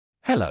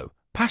Hello,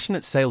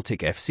 passionate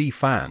Celtic FC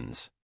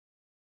fans.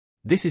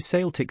 This is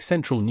Celtic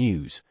Central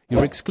News,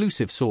 your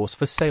exclusive source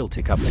for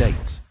Celtic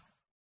updates.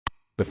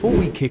 Before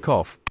we kick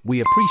off,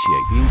 we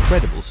appreciate the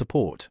incredible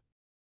support.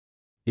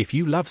 If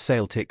you love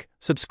Celtic,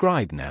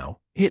 subscribe now,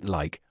 hit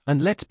like,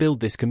 and let's build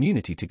this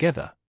community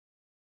together.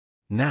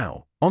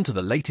 Now, on to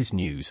the latest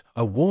news.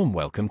 A warm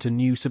welcome to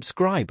new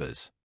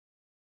subscribers.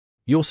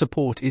 Your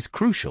support is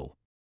crucial.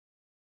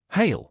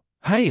 Hail,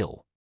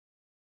 hail!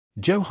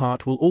 Joe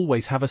Hart will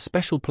always have a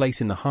special place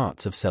in the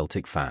hearts of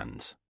Celtic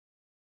fans.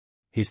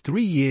 His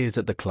 3 years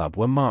at the club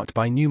were marked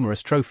by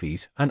numerous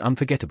trophies and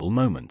unforgettable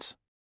moments.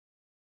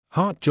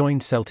 Hart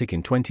joined Celtic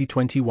in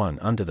 2021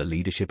 under the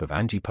leadership of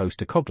Ange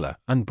Postecoglou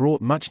and brought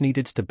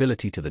much-needed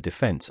stability to the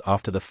defence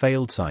after the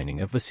failed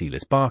signing of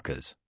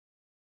Besiktas.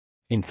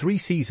 In 3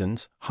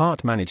 seasons,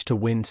 Hart managed to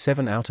win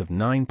 7 out of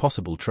 9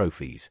 possible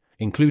trophies,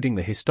 including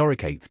the historic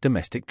 8th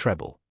domestic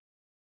treble.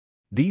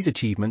 These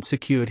achievements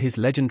secured his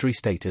legendary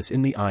status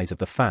in the eyes of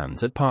the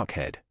fans at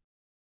Parkhead.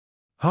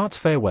 Hart's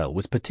farewell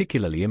was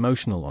particularly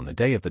emotional on the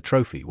day of the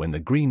trophy when the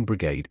Green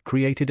Brigade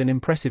created an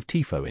impressive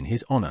tifo in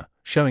his honour,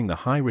 showing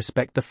the high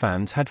respect the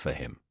fans had for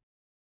him.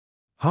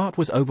 Hart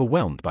was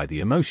overwhelmed by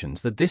the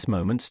emotions that this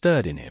moment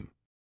stirred in him.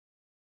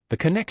 The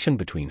connection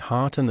between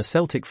Hart and the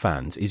Celtic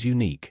fans is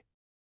unique.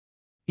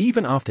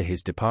 Even after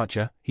his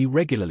departure, he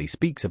regularly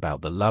speaks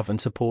about the love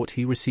and support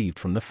he received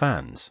from the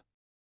fans.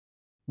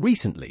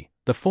 Recently,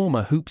 the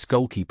former Hoops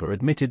goalkeeper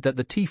admitted that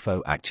the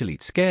tifo actually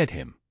scared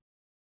him.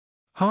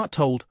 Hart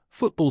told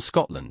Football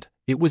Scotland,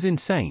 "It was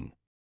insane.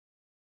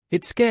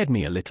 It scared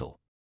me a little.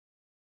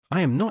 I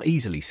am not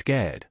easily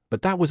scared,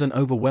 but that was an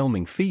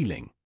overwhelming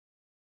feeling.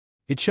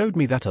 It showed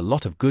me that a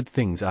lot of good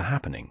things are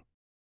happening.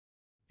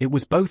 It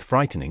was both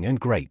frightening and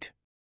great."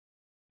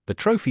 The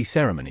trophy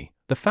ceremony,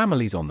 the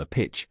families on the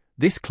pitch,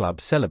 this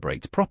club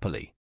celebrates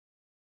properly.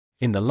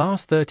 In the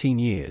last 13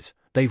 years,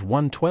 they've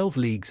won 12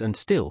 leagues and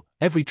still,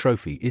 every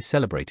trophy is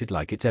celebrated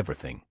like it's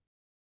everything.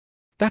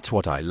 That's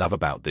what I love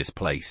about this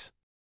place.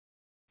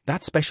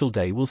 That special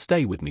day will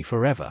stay with me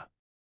forever.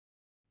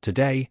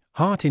 Today,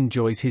 Hart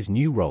enjoys his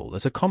new role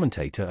as a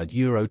commentator at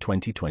Euro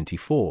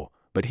 2024,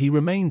 but he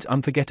remains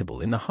unforgettable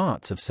in the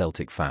hearts of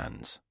Celtic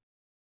fans.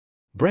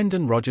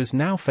 Brendan Rodgers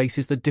now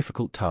faces the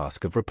difficult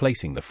task of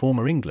replacing the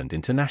former England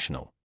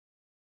international.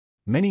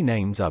 Many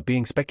names are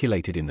being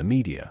speculated in the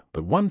media,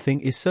 but one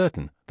thing is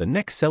certain: the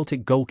next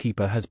Celtic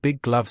goalkeeper has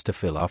big gloves to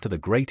fill after the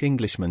great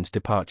Englishman's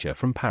departure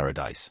from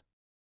paradise.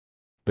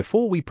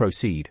 Before we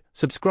proceed,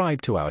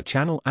 subscribe to our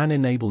channel and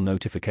enable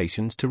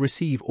notifications to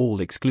receive all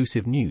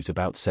exclusive news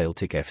about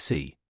Celtic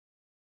FC.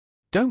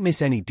 Don't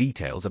miss any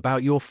details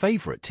about your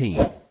favourite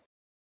team.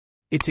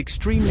 It's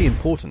extremely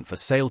important for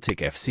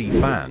Celtic FC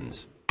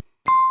fans.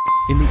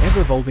 In the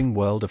ever-evolving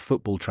world of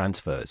football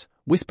transfers,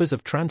 whispers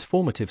of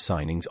transformative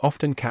signings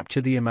often capture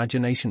the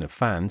imagination of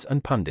fans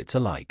and pundits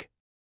alike.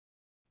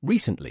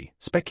 Recently,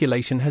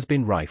 speculation has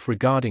been rife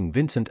regarding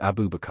Vincent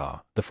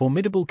Aboubakar, the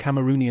formidable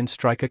Cameroonian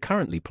striker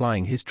currently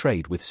plying his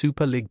trade with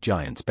Super League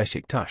giants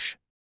Besiktas.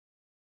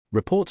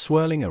 Reports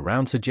swirling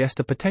around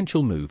suggest a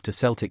potential move to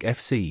Celtic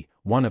FC,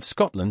 one of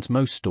Scotland's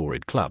most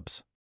storied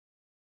clubs.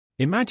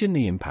 Imagine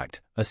the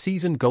impact: a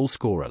seasoned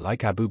goalscorer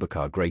like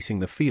Aboubakar gracing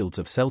the fields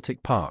of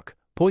Celtic Park,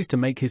 poised to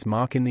make his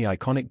mark in the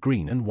iconic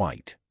green and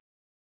white.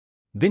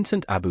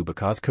 Vincent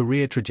Aboubakar's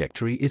career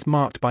trajectory is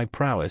marked by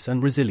prowess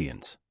and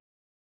resilience.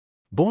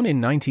 Born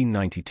in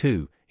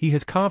 1992, he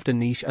has carved a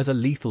niche as a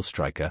lethal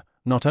striker,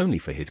 not only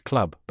for his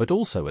club but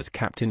also as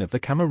captain of the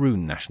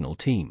Cameroon national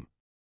team.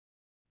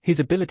 His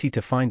ability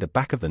to find the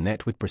back of the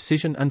net with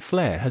precision and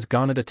flair has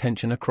garnered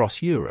attention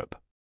across Europe.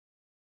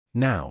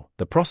 Now,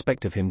 the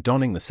prospect of him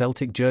donning the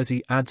Celtic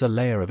jersey adds a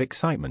layer of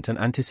excitement and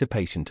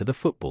anticipation to the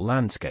football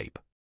landscape.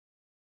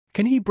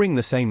 Can he bring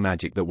the same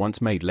magic that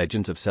once made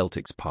legends of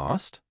Celtic's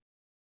past?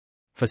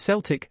 For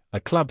Celtic,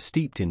 a club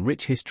steeped in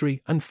rich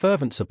history and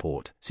fervent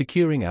support,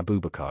 securing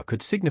Aboubakar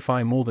could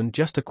signify more than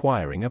just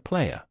acquiring a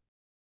player.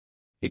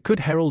 It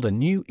could herald a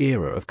new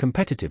era of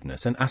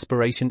competitiveness and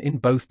aspiration in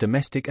both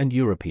domestic and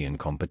European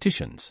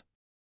competitions.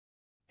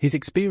 His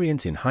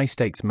experience in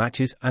high-stakes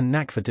matches and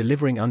knack for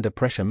delivering under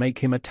pressure make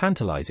him a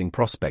tantalising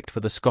prospect for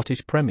the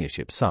Scottish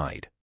Premiership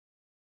side.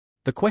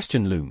 The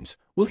question looms: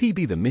 will he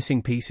be the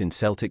missing piece in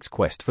Celtic's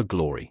quest for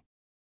glory?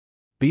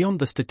 Beyond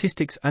the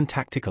statistics and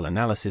tactical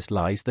analysis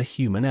lies the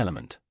human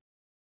element.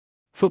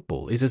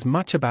 Football is as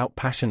much about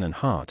passion and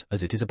heart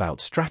as it is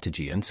about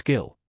strategy and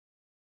skill.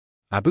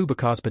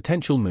 Aboubakar's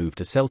potential move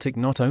to Celtic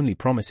not only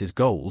promises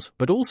goals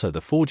but also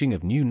the forging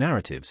of new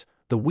narratives,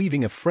 the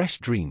weaving of fresh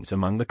dreams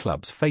among the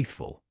club's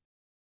faithful.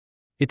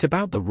 It's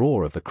about the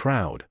roar of the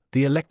crowd,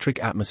 the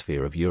electric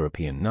atmosphere of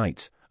European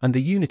nights, and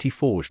the unity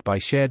forged by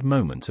shared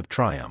moments of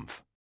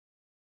triumph.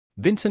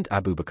 Vincent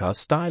Aboubakar's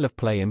style of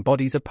play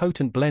embodies a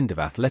potent blend of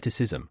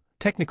athleticism,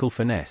 technical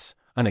finesse,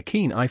 and a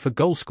keen eye for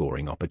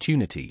goal-scoring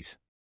opportunities.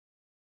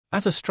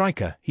 As a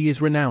striker, he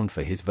is renowned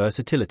for his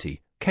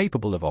versatility,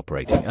 capable of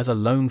operating as a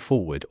lone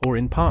forward or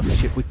in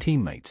partnership with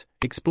teammates,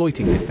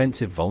 exploiting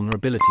defensive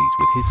vulnerabilities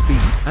with his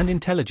speed and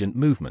intelligent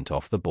movement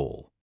off the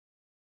ball.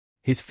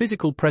 His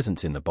physical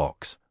presence in the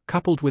box,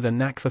 coupled with a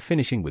knack for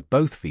finishing with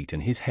both feet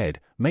and his head,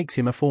 makes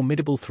him a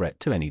formidable threat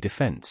to any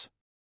defense.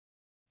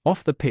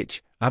 Off the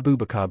pitch,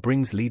 Abubakar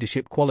brings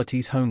leadership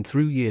qualities honed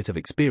through years of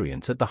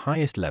experience at the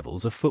highest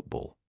levels of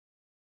football.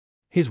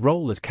 His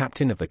role as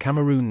captain of the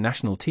Cameroon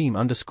national team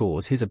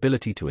underscores his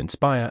ability to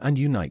inspire and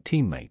unite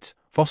teammates,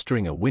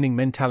 fostering a winning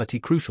mentality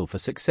crucial for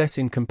success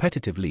in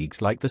competitive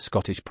leagues like the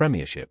Scottish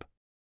Premiership.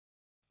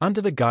 Under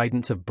the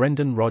guidance of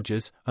Brendan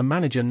Rodgers, a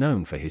manager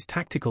known for his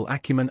tactical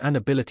acumen and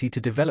ability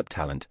to develop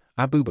talent,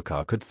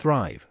 Abubakar could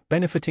thrive,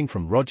 benefiting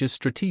from Rodgers'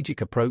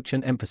 strategic approach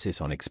and emphasis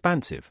on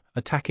expansive,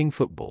 attacking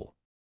football.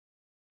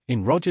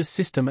 In Rodgers'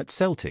 system at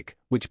Celtic,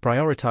 which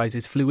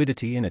prioritizes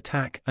fluidity in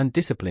attack and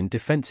disciplined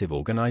defensive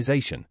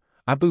organization,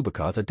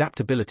 Abubakar's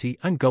adaptability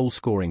and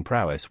goal-scoring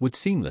prowess would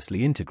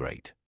seamlessly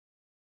integrate.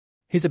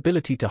 His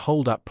ability to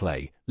hold up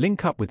play,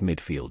 link up with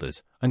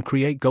midfielders, and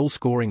create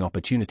goal-scoring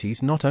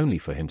opportunities not only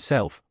for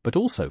himself but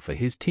also for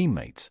his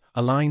teammates,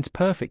 aligns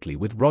perfectly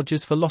with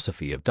Rodgers'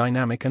 philosophy of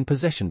dynamic and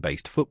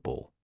possession-based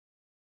football.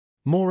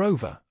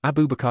 Moreover,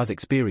 Abubakar's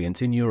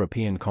experience in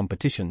European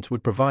competitions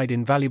would provide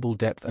invaluable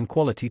depth and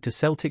quality to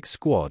Celtic's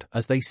squad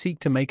as they seek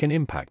to make an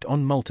impact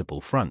on multiple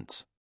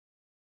fronts.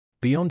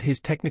 Beyond his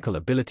technical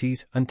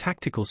abilities and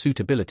tactical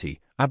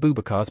suitability,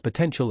 Abubakar's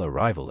potential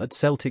arrival at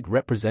Celtic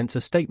represents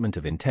a statement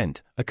of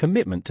intent, a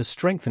commitment to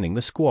strengthening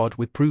the squad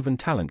with proven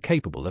talent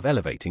capable of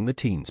elevating the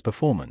team's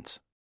performance.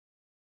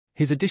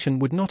 His addition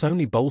would not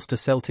only bolster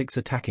Celtic's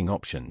attacking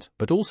options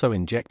but also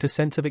inject a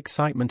sense of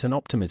excitement and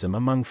optimism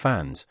among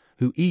fans,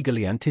 who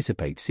eagerly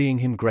anticipate seeing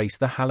him grace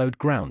the hallowed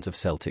grounds of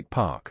Celtic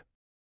Park.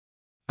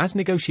 As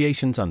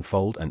negotiations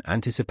unfold and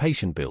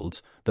anticipation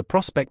builds, the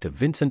prospect of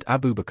Vincent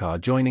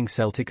Abubakar joining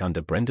Celtic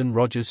under Brendan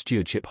Rodgers'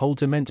 stewardship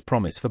holds immense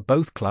promise for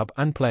both club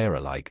and player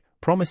alike,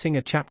 promising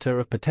a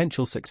chapter of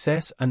potential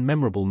success and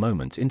memorable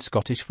moments in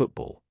Scottish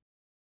football.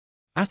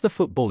 As the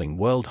footballing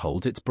world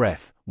holds its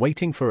breath,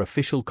 waiting for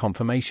official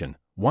confirmation,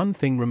 one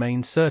thing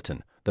remains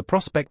certain: the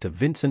prospect of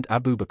Vincent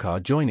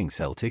Abubakar joining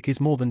Celtic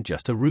is more than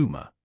just a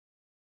rumour.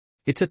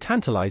 It's a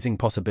tantalizing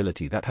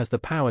possibility that has the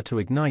power to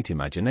ignite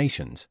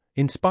imaginations,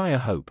 inspire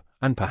hope,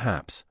 and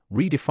perhaps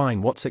redefine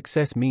what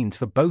success means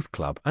for both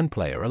club and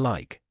player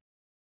alike.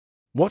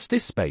 Watch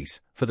this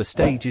space, for the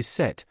stage is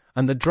set,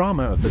 and the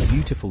drama of the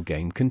beautiful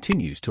game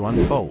continues to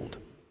unfold.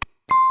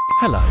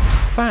 Hello,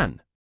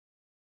 fan!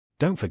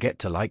 Don't forget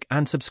to like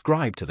and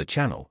subscribe to the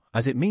channel,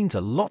 as it means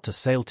a lot to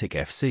Celtic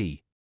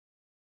FC.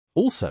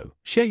 Also,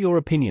 share your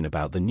opinion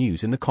about the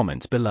news in the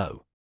comments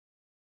below.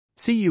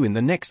 See you in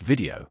the next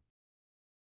video.